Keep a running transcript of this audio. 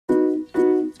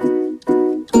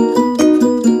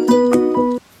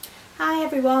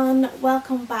everyone,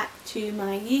 welcome back to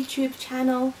my YouTube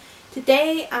channel.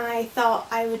 Today I thought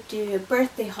I would do a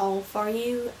birthday haul for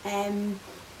you and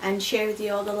share with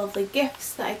you all the lovely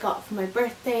gifts that I got for my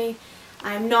birthday.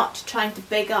 I'm not trying to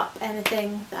big up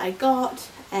anything that I got,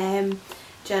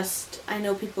 just I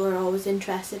know people are always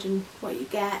interested in what you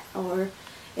get or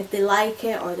if they like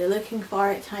it or they're looking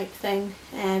for it type thing,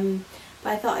 but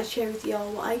I thought I'd share with you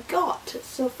all what I got.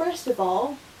 So first of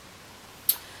all,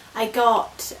 I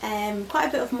got quite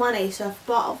a bit of money, so I've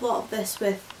bought a lot of this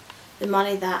with the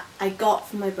money that I got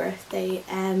for my birthday.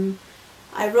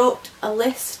 I wrote a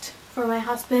list for my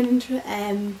husband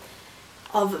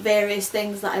of various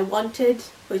things that I wanted,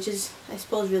 which is I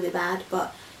suppose really bad,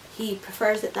 but he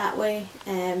prefers it that way.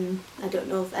 I don't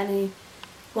know if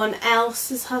anyone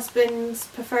else's husbands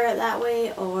prefer it that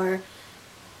way,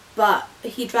 but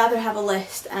he'd rather have a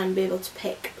list and be able to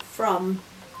pick from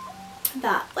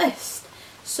that list.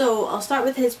 So I'll start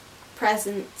with his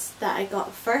presents that I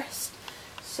got first.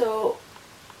 So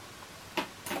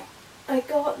I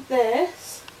got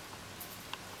this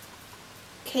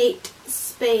Kate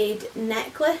Spade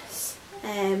necklace,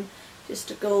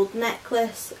 just a gold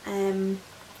necklace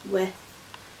with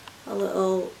a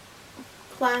little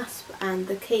clasp and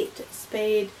the Kate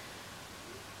Spade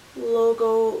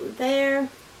logo there,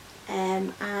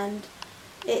 and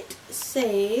it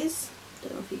says,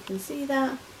 don't know if you can see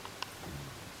that,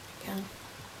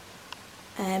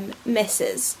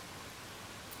 Mrs.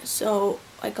 So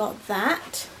I got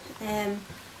that.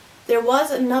 There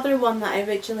was another one that I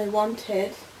originally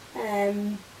wanted,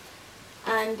 and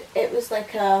it was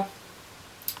like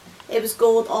it was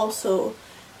gold also,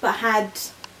 but had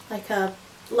like a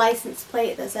license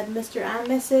plate that said Mr. and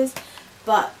Mrs.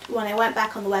 But when I went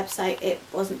back on the website it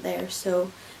wasn't there,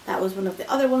 so that was one of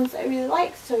the other ones that I really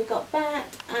liked, so I got that,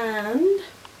 and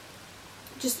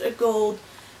just a gold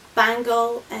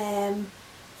bangle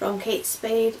from Kate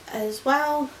Spade as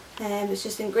well. It's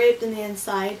just engraved in the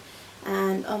inside,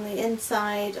 and on the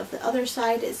inside of the other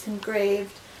side it's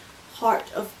engraved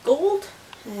Heart of Gold.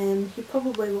 You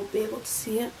probably won't be able to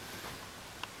see it.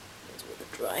 Let's let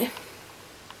it dry.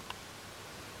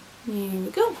 Here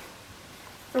we go.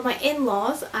 For my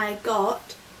in-laws I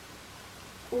got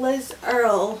Liz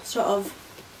Earle sort of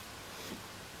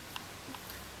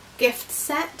gift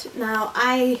set. Now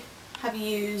I have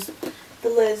used the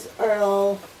Liz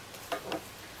Earle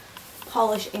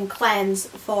Polish and Cleanse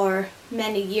for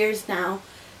many years now,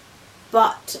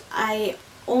 but I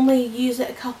only use it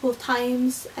a couple of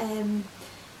times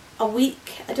a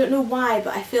week. I don't know why,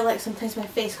 but I feel like sometimes my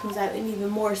face comes out in even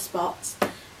more spots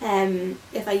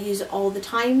if I use it all the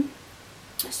time.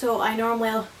 So I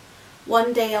normally,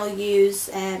 one day I'll use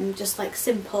just like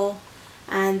simple,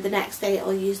 and the next day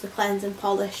I'll use the cleanse and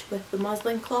polish with the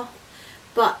muslin cloth.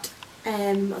 But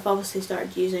I've obviously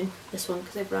started using this one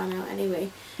because I've run out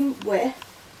anyway. With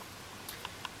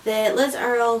the Liz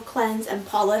Earle Cleanse and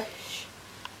Polish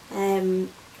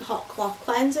hot cloth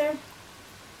cleanser,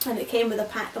 and it came with a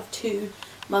pack of 2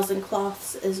 muslin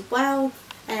cloths as well,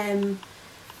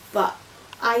 but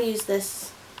I use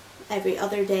this every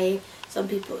other day. Some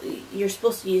people, you're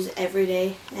supposed to use it every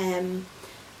day,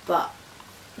 but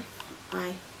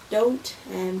I don't,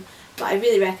 but I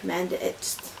really recommend it. It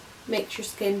just makes your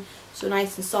skin so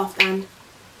nice and soft, and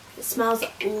it smells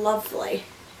lovely.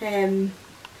 It's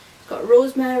got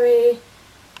rosemary,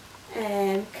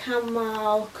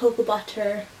 chamomile, cocoa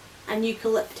butter and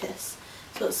eucalyptus,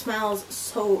 so it smells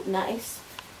so nice.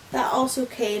 That also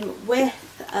came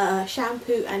with a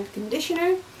shampoo and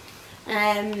conditioner.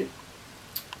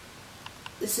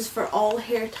 This is for all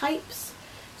hair types.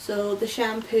 So the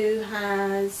shampoo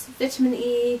has vitamin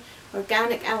E,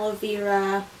 organic aloe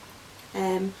vera,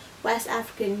 West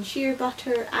African shea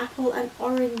butter, apple and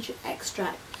orange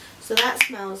extract. So that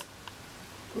smells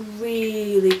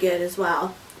really good as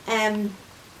well. I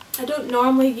don't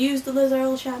normally use the Liz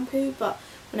Earle shampoo, but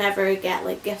whenever I get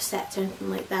like gift sets or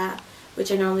anything like that,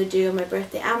 which I normally do on my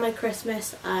birthday and my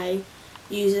Christmas, I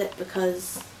use it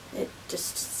because it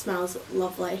just smells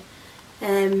lovely.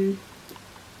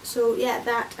 So yeah,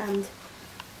 that and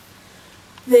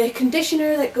the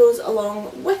conditioner that goes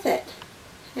along with it,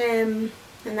 and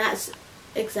that's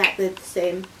exactly the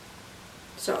same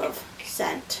sort of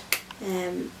scent,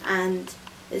 and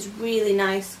it's really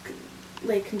nice,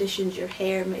 like conditions your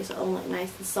hair, makes it all look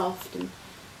nice and soft and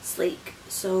sleek.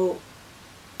 So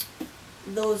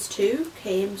those two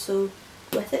came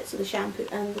with it, so the shampoo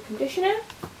and the conditioner.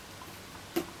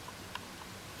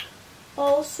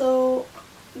 Also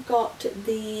got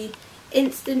the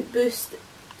Instant Boost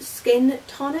Skin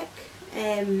Tonic,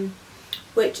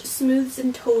 which smooths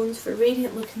and tones for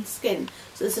radiant looking skin.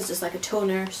 So this is just like a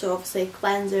toner, so obviously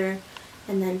cleanser,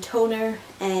 and then toner,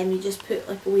 and you just put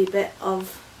like a wee bit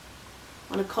of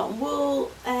on a cotton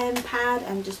wool pad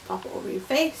and just pop it over your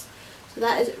face. So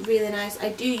that is really nice. I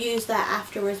do use that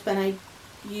afterwards when I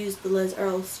use the Liz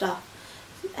Earle stuff,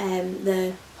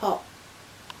 the Hot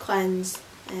Cleanse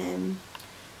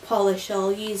polish. So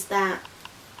I'll use that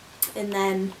and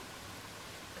then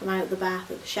come out of the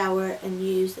bath or the shower and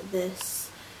use this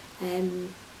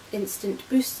Instant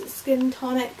Boost Skin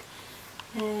Tonic.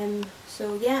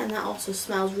 So yeah, and that also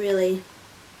smells really,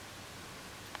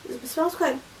 it smells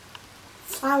quite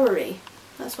flowery.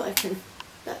 That's what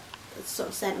that's the sort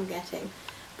of scent I'm getting.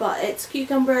 But it's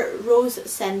cucumber rose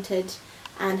scented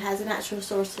and has a natural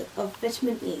source of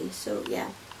vitamin E. So yeah,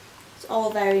 it's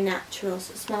all very natural.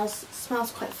 So it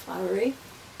smells quite flowery.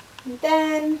 And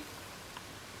then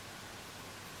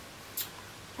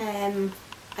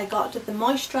I got the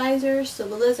moisturiser, so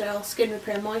the Liz Earle Skin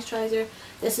Repair Moisturiser.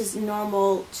 This is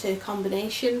normal to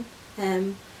combination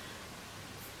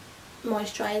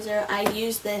moisturiser. I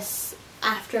use this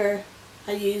after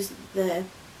I use the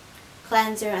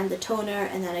cleanser and the toner,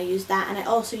 and then I use that, and I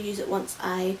also use it when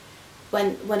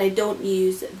I don't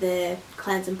use the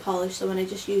cleanse and polish. So when I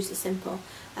just use the simple,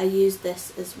 I use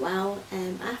this as well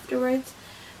afterwards.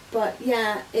 But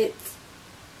yeah, it's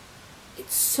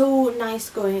so nice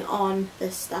going on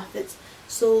this stuff. It's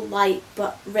so light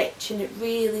but rich, and it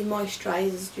really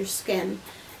moisturises your skin.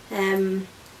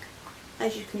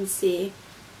 As you can see,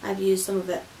 I've used some of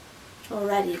it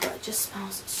already, but it just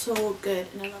smells so good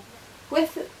and I love it.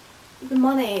 With the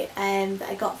money that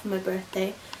I got for my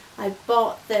birthday, I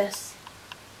bought this.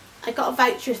 I got a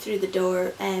voucher through the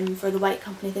door for the White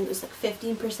Company. I think it was like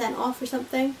 15% off or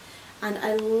something, and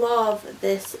I love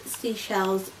this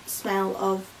seashells smell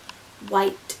of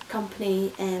White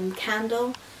Company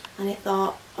candle, and I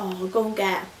thought, oh, I'll go and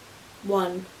get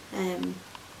one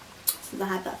since I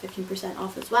had that 15%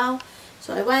 off as well.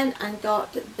 So I went and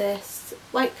got this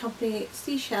White Company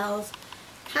seashells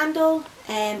candle.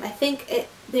 I think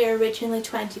they're originally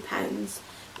 £20,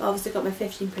 but obviously got my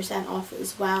 15% off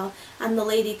as well, and the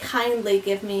lady kindly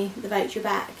gave me the voucher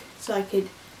back so I could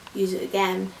use it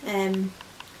again,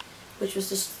 which was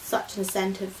just such an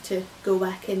incentive to go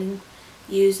back in and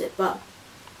use it. But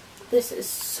this is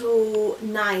so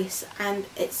nice, and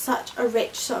it's such a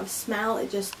rich sort of smell. It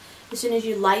just, as soon as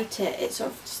you light it, it sort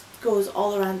of just goes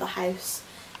all around the house,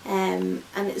 and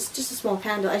it's just a small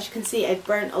candle. As you can see, I've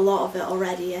burnt a lot of it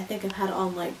already. I think I've had it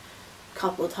on like a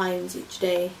couple of times each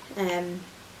day, and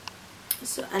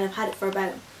I've had it for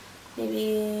about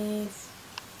maybe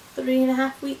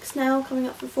 3.5 weeks now, coming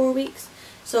up for 4 weeks.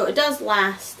 So it does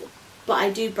last, but I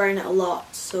do burn it a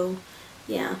lot. So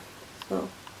yeah, so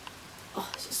oh,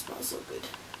 it just smells so good.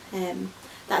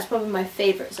 That's probably my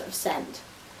favourite sort of scent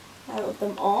out of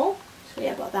them all. So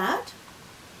yeah, I bought that.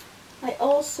 I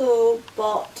also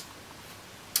bought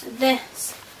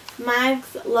this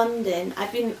Mags London.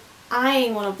 I've been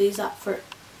eyeing one of these up for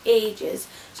ages.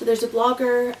 So there's a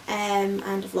blogger and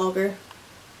a vlogger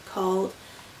called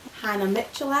Hannah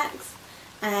Mitchellax,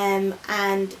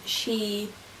 and she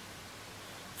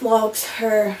vlogs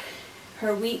her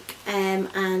week,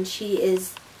 and she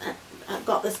is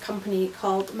got this company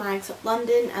called Mags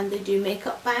London, and they do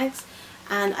makeup bags.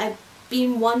 And I've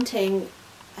been wanting,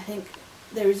 I think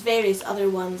there's various other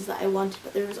ones that I wanted,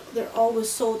 but they're always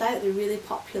sold out. They're really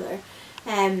popular,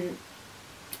 and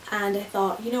I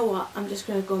thought, you know what, I'm just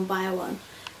going to go and buy one.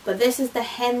 But this is the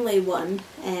Henley one,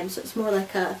 so it's more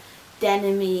like a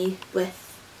denim-y with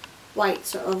white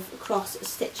sort of cross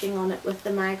stitching on it with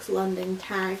the Mags London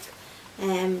tag,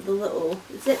 the little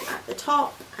zip at the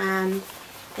top and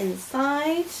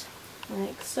inside,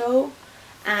 like so,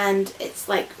 and it's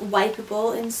like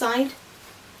wipeable inside.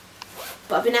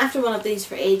 But I've been after one of these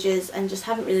for ages and just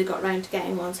haven't really got around to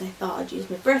getting one, so I thought I'd use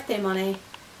my birthday money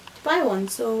to buy one,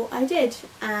 so I did,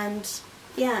 and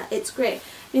yeah, it's great.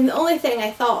 I mean, the only thing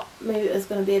I thought maybe it was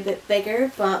going to be a bit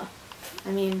bigger, but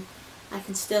I mean, I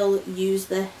can still use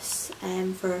this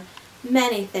for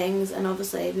many things, and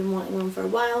obviously I've been wanting one for a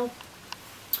while.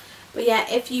 But yeah,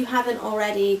 if you haven't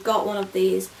already got one of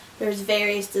these, there's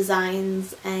various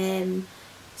designs,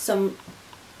 some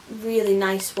really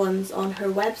nice ones on her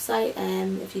website.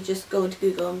 If you just go into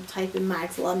Google and type in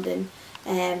Mags London,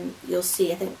 you'll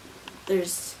see, I think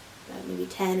there's maybe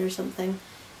 10 or something,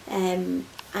 and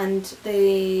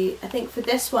I think for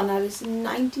this one I was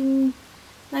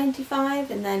 £19.95,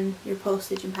 and then your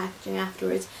postage and packaging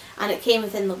afterwards, and it came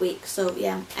within the week. So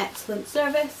yeah, excellent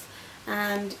service,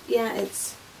 and yeah,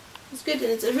 it's good,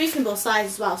 and it's a reasonable size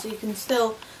as well, so you can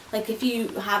still, like, if you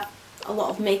have a lot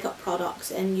of makeup products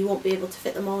and you won't be able to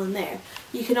fit them all in there,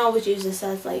 you can always use this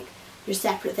as like your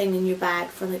separate thing in your bag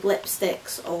for like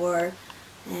lipsticks or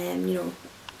you know,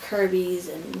 Kirby's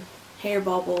and hair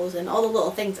baubles and all the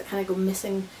little things that kind of go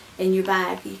missing in your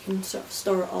bag. You can sort of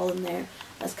store it all in there.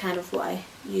 That's kind of what I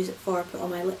use it for. I put all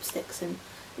my lipsticks and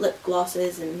lip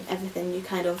glosses and everything you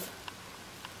kind of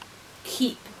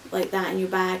keep like that in your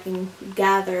bag and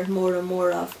gather more and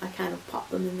more of. I kind of pop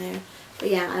them in there. But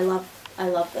yeah, I love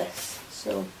this.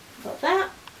 So got that.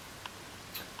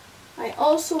 I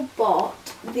also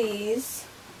bought these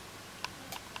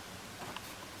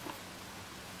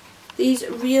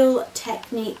Real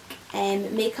Technique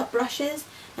makeup brushes.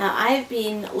 Now I've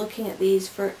been looking at these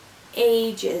for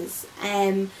ages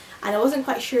and I wasn't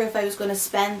quite sure if I was going to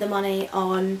spend the money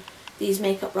on these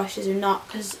makeup brushes or not,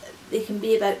 because they can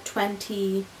be about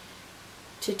 £20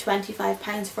 to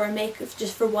 £25 for a makeup,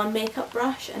 just for one makeup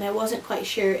brush, and I wasn't quite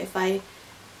sure if I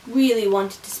really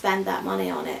wanted to spend that money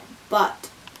on it, but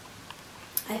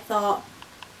I thought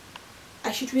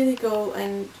I should really go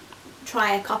and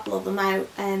try a couple of them out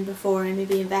before I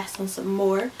maybe invest on some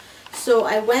more. So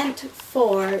I went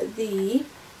for the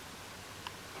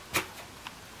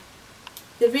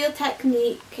Real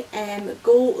Technique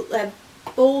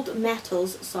Bold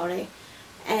Metals,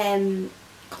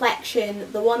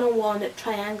 collection, the 101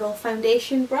 Triangle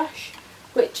Foundation Brush,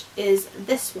 which is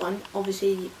this one.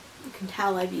 Obviously you can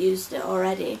tell I've used it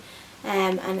already,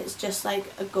 and it's just like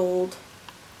a gold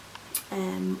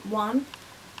one,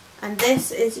 and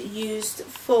this is used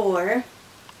for,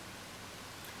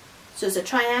 so it's a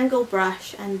triangle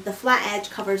brush and the flat edge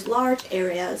covers large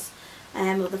areas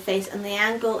of the face, and the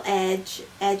angle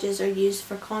edges are used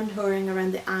for contouring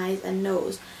around the eyes and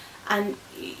nose. And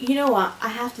you know what, I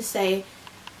have to say,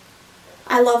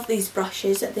 I love these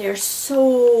brushes. They're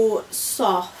so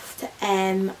soft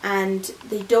and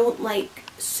they don't like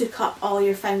soak up all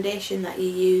your foundation that you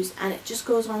use, and it just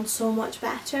goes on so much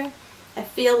better. I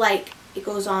feel like it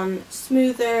goes on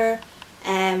smoother.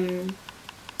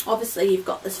 Obviously you've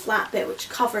got this flat bit which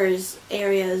covers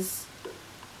areas,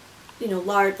 you know,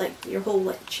 large, like your whole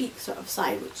like cheek sort of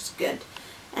side, which is good,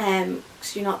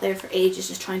 because you're not there for ages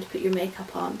just trying to put your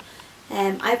makeup on.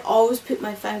 I've always put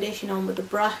my foundation on with a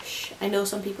brush. I know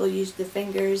some people use their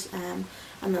fingers and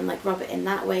then like rub it in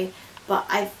that way, but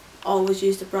I've always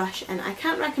used a brush, and I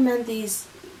can't recommend these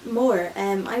more.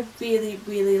 I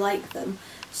really like them.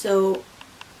 So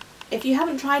if you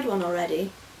haven't tried one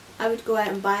already, I would go out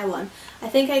and buy one. I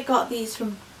think I got these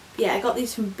from, yeah, I got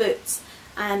these from Boots,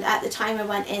 and at the time I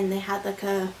went in they had like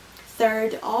a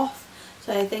third off,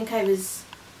 so I think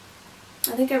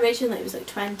originally it was like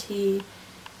 £23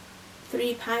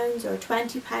 or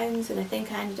 £20, and I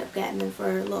think I ended up getting them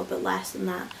for a little bit less than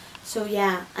that. So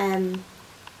yeah, I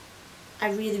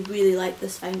really like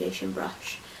this foundation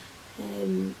brush.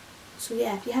 So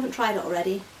yeah, if you haven't tried it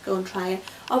already, go and try it.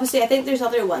 Obviously I think there's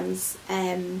other ones.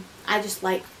 I just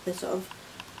like the sort of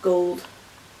gold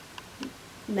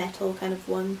metal kind of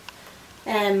one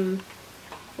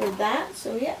for that.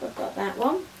 So yeah, we've got that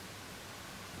one.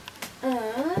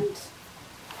 And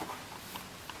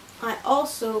I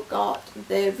also got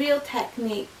the Real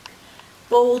Technique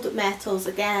Bold Metals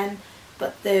again,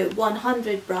 but the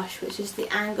 100 brush, which is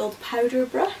the angled powder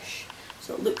brush.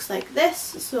 So it looks like this,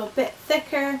 so a bit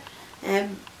thicker.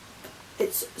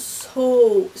 It's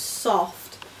so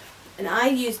soft, and I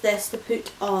use this to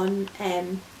put on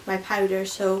my powder.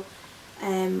 So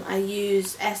I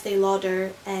use Estee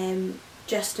Lauder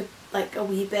just to like a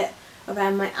wee bit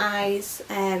around my eyes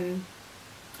and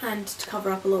to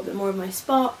cover up a little bit more of my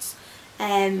spots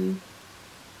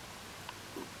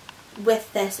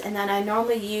with this, and then I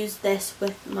normally use this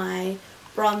with my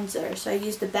bronzer. So I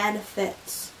use the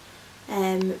Benefits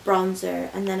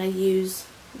bronzer, and then I use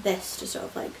this to sort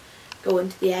of like go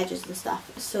into the edges and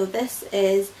stuff. So this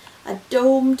is a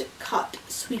domed cut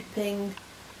sweeping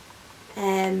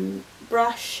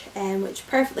brush which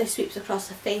perfectly sweeps across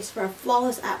the face for a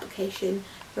flawless application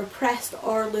for pressed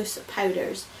or loose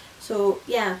powders. So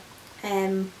yeah,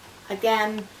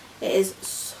 again, it is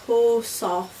so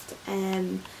soft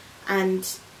and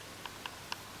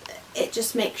it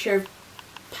just makes your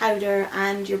powder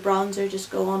and your bronzer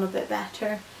just go on a bit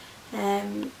better.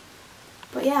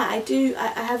 But yeah, I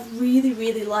have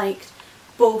really liked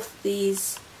both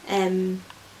these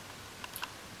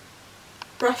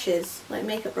brushes, like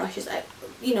makeup brushes.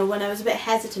 You know, when I was a bit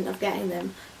hesitant of getting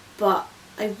them, but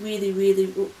I really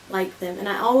like them. And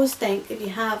I always think if you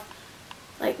have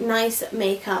like nice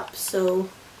makeup, so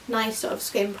nice sort of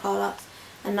skin products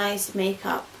and nice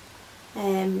makeup,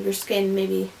 your skin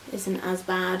maybe isn't as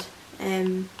bad.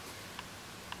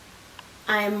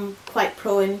 I'm quite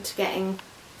prone to getting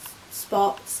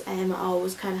spots. I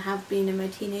always kind of have been in my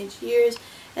teenage years.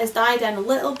 It's died down a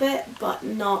little bit, but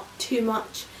not too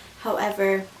much.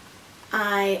 However,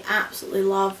 I absolutely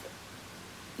love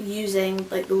using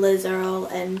like the Liz Earl,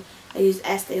 and I use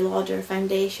Estee Lauder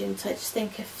foundation, so I just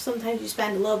think if sometimes you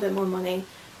spend a little bit more money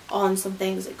on some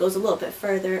things, it goes a little bit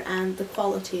further and the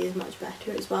quality is much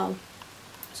better as well.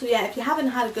 So yeah, if you haven't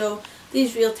had a go,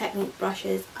 these Real Technique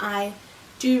brushes, I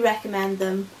do recommend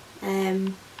them.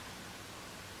 I'm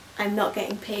not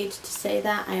getting paid to say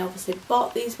that. I obviously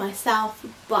bought these myself,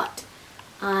 but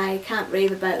I can't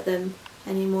rave about them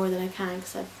any more than I can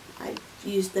because I've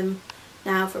used them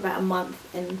now for about a month,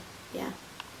 and yeah,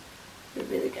 they're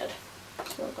really good.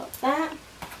 So I got that.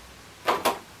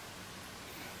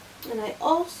 And I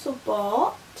also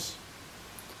bought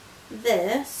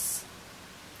this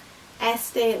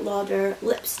Estee Lauder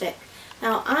lipstick.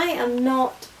 Now, I am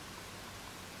not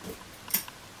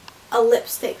a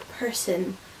lipstick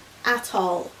person at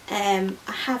all. I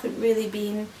haven't really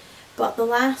been, but the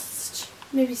last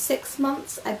maybe 6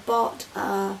 months I bought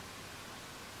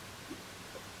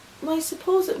well, I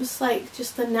suppose it was like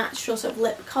just a natural sort of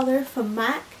lip colour from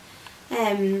MAC,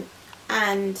 and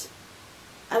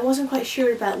I wasn't quite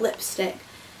sure about lipstick,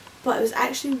 but it was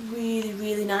actually really,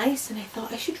 really nice, and I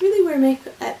thought I should really wear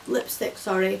lipstick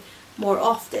more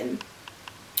often.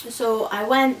 So I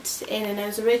went in, and I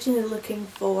was originally looking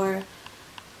for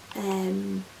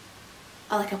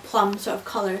like a plum sort of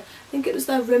colour. I think it was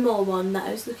the Rimmel one that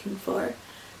I was looking for,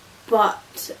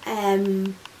 but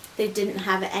they didn't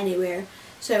have it anywhere.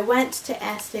 So I went to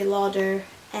Estee Lauder,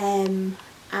 and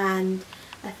I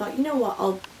thought, you know what,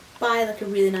 I'll buy like a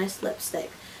really nice lipstick.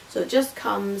 So it just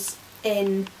comes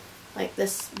in like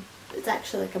this, it's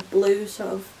actually like a blue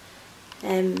sort of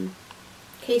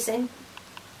casing,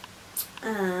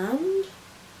 and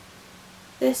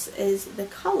this is the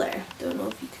colour. Don't know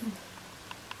if you can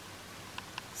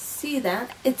see that.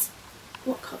 It's,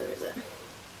 what colour is it?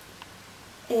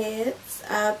 It's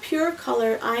a Pure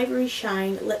Colour Ivory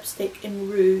Shine Lipstick in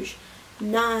Rouge,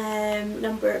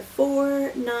 number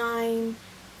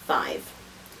 495,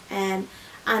 and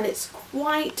it's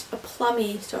quite a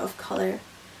plummy sort of colour.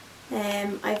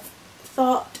 I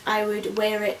thought I would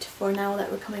wear it for now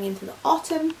that we're coming into the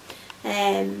autumn.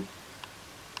 I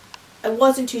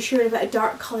wasn't too sure about a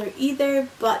dark colour either,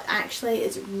 but actually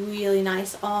it's really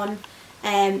nice on.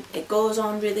 It goes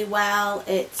on really well.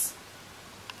 It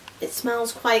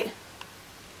smells quite,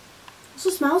 also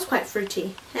smells quite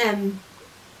fruity.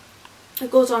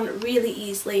 It goes on really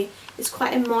easily. It's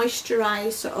quite a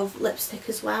moisturised sort of lipstick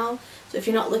as well, so if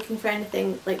you're not looking for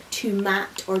anything like too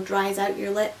matte or dries out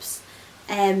your lips,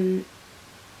 I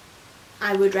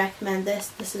would recommend this.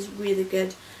 This is really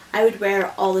good. I would wear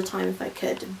it all the time if I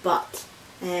could, but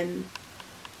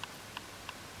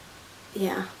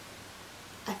yeah,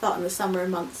 I thought in the summer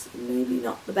months maybe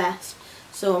not the best.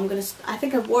 So I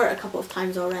think I've wore it a couple of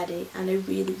times already, and I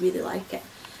really, really like it.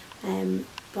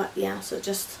 But yeah, so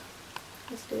just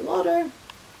Estee Lauder,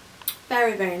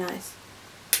 very, very nice.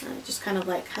 And it just kind of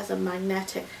like has a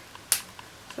magnetic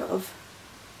sort of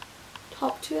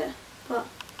top to it, but I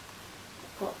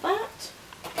got that.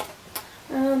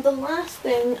 And the last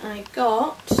thing I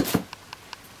got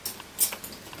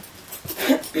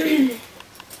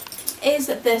is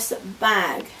this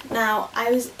bag. Now,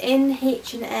 I was in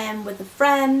H&M with a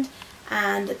friend,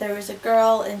 and there was a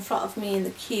girl in front of me in the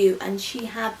queue, and she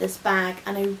had this bag,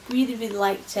 and I really, really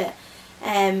liked it.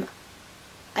 I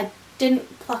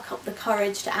didn't pluck up the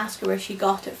courage to ask her where she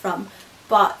got it from,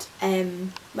 but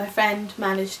my friend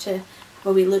managed to have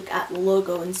a wee look at the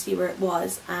logo and see where it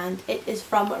was, and it is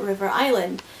from River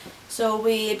Island. So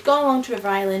we had gone along to River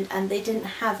Island and they didn't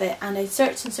have it, and I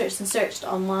searched and searched and searched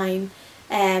online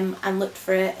and looked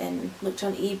for it, and looked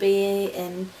on eBay,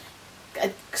 and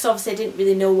because obviously I didn't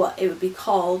really know what it would be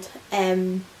called.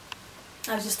 I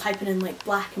was just typing in like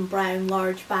black and brown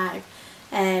large bag,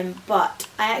 but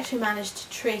I actually managed to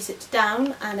trace it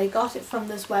down, and I got it from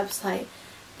this website.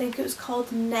 I think it was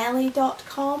called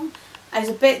Nelly.com. I was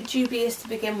a bit dubious to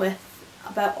begin with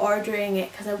about ordering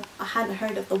it because I hadn't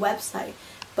heard of the website,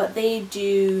 but they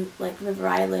do like River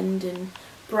Island and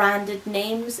branded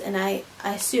names, and I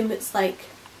assume it's like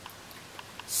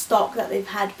stock that they've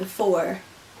had before,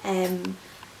 and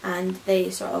they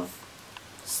sort of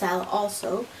sell it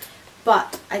also.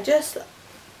 But I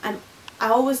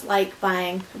always like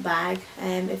buying a bag.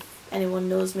 If anyone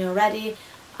knows me already,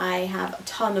 I have a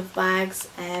ton of bags.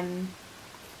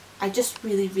 I just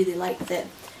really, really liked it.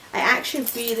 I actually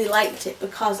really liked it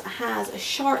because it has a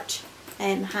short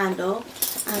handle,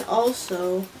 and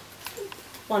also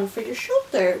one for your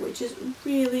shoulder, which is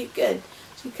really good.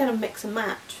 So you kind of mix and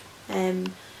match.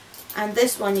 And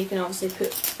this one you can obviously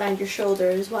put around your shoulder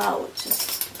as well, which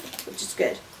is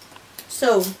good.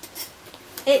 So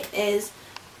it is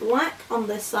black on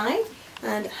this side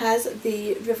and it has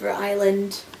the River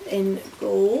Island in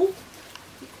gold.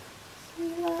 See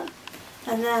that?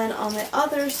 And then on the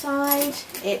other side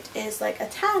it is like a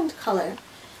tanned colour,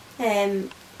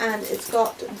 and it's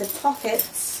got the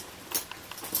pockets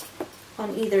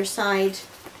on either side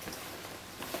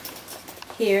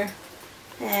here,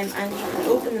 and you can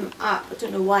open them up. I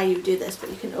don't know why you do this, but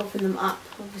you can open them up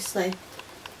obviously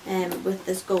with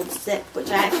this gold zip, which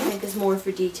I actually think is more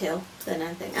for detail than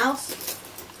anything else.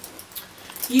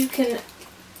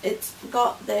 It's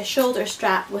got the shoulder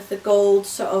strap with the gold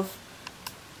sort of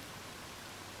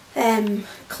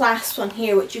clasp on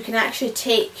here, which you can actually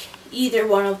take either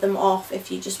one of them off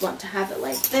if you just want to have it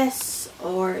like this,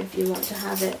 or if you want to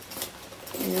have it,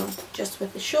 you know, just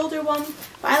with the shoulder one.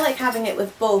 But I like having it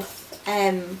with both.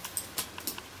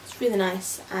 It's really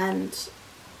nice, and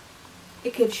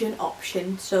it gives you an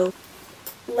option. So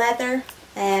leather,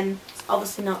 it's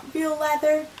obviously not real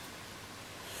leather.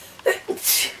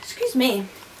 Excuse me.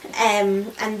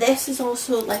 And this is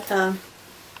also like a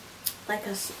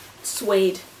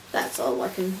suede. That's all I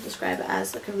can describe it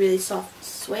as, like a really soft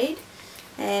suede.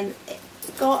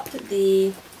 It's got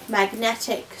the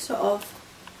magnetic sort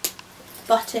of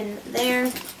button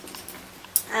there,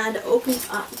 and it opens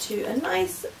up to a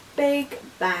nice big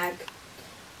bag.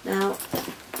 Now,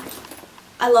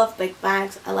 I love big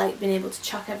bags. I like being able to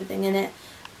chuck everything in it.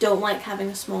 Don't like having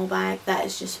a small bag. That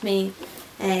is just me.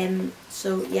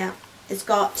 So yeah, it's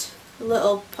got a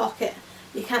little pocket.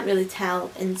 You can't really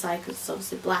tell inside because it's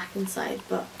obviously black inside,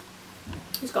 but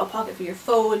it's got a pocket for your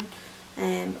phone,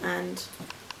 and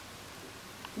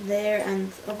there,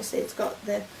 and obviously it's got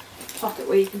the pocket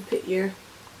where you can put your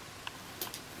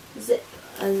zip,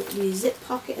 the zip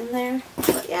pocket in there.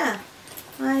 But yeah,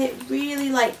 I really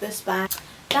like this bag.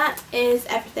 That is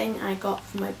everything I got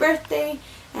for my birthday.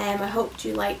 I hope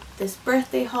you liked this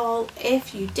birthday haul.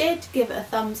 If you did, give it a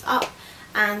thumbs up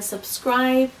and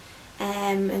subscribe,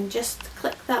 and just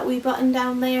click that wee button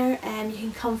down there, and you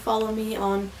can come follow me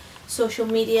on social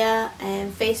media,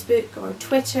 Facebook or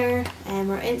Twitter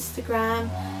or Instagram.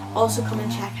 Also come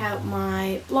and check out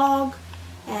my blog.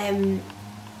 I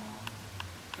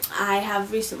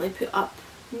have recently put up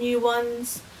new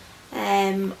ones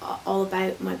all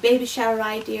about my baby shower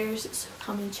ideas, so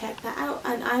come and check that out,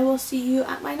 and I will see you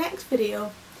at my next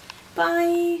video.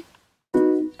 Bye!